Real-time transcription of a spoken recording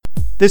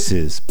This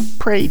is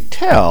Pray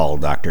Tell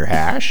Dr.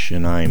 Hash,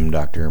 and I'm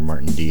Dr.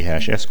 Martin D.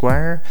 Hash,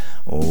 Esquire,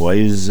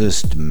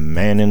 wisest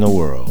man in the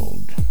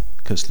world,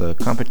 'cause the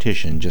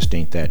competition just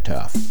ain't that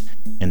tough.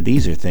 And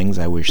these are things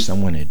I wish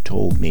someone had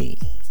told me.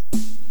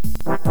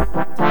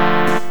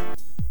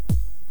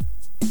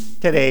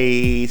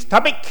 Today's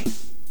topic,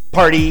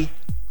 party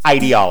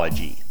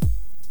ideology.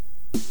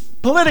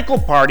 Political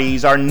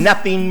parties are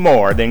nothing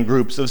more than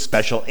groups of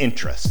special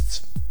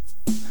interests.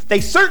 They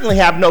certainly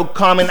have no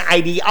common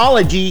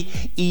ideology,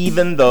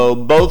 even though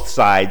both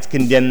sides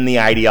condemn the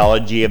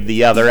ideology of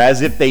the other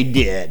as if they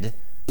did.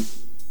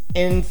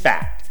 In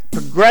fact,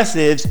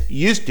 progressives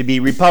used to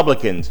be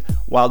Republicans,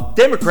 while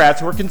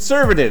Democrats were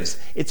conservatives.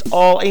 It's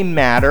all a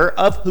matter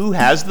of who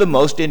has the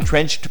most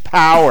entrenched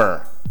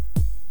power.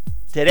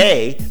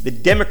 Today, the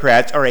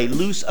Democrats are a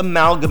loose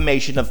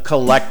amalgamation of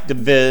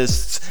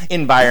collectivists,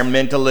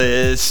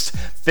 environmentalists,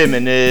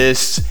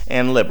 feminists,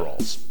 and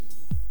liberals.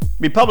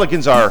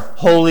 Republicans are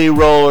holy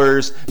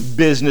rollers,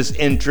 business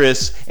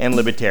interests, and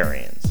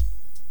libertarians.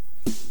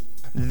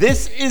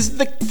 This is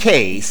the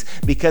case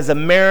because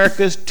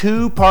America's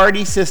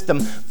two-party system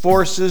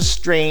forces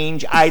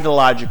strange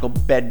ideological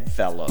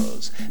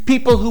bedfellows.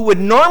 People who would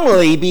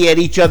normally be at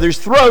each other's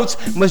throats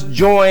must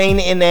join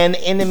in an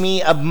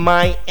enemy of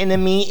my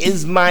enemy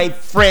is my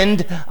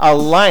friend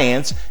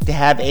alliance to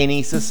have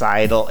any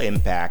societal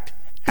impact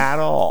at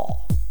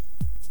all.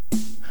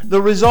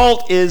 The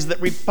result is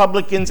that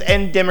Republicans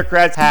and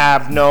Democrats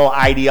have no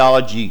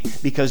ideology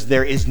because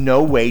there is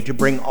no way to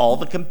bring all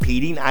the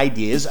competing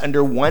ideas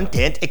under one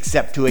tent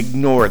except to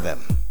ignore them.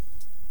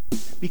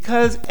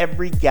 Because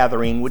every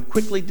gathering would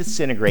quickly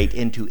disintegrate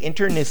into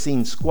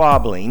internecine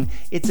squabbling,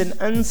 it's an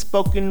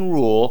unspoken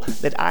rule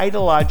that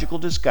ideological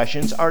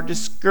discussions are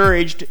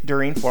discouraged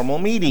during formal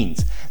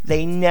meetings.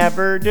 They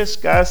never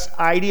discuss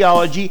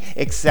ideology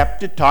except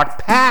to talk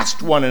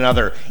past one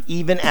another,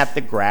 even at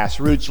the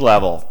grassroots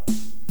level.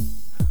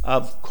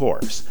 Of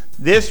course,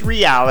 this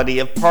reality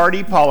of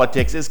party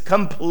politics is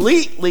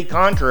completely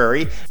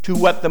contrary to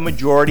what the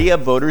majority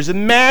of voters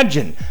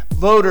imagine.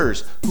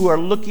 Voters who are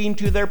looking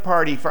to their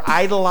party for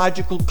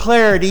ideological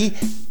clarity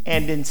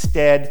and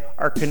instead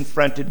are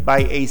confronted by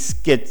a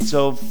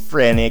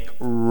schizophrenic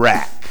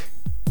wreck.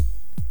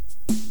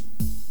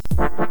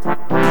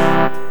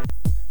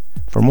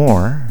 For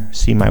more,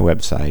 see my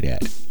website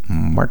at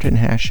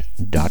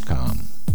martinhash.com.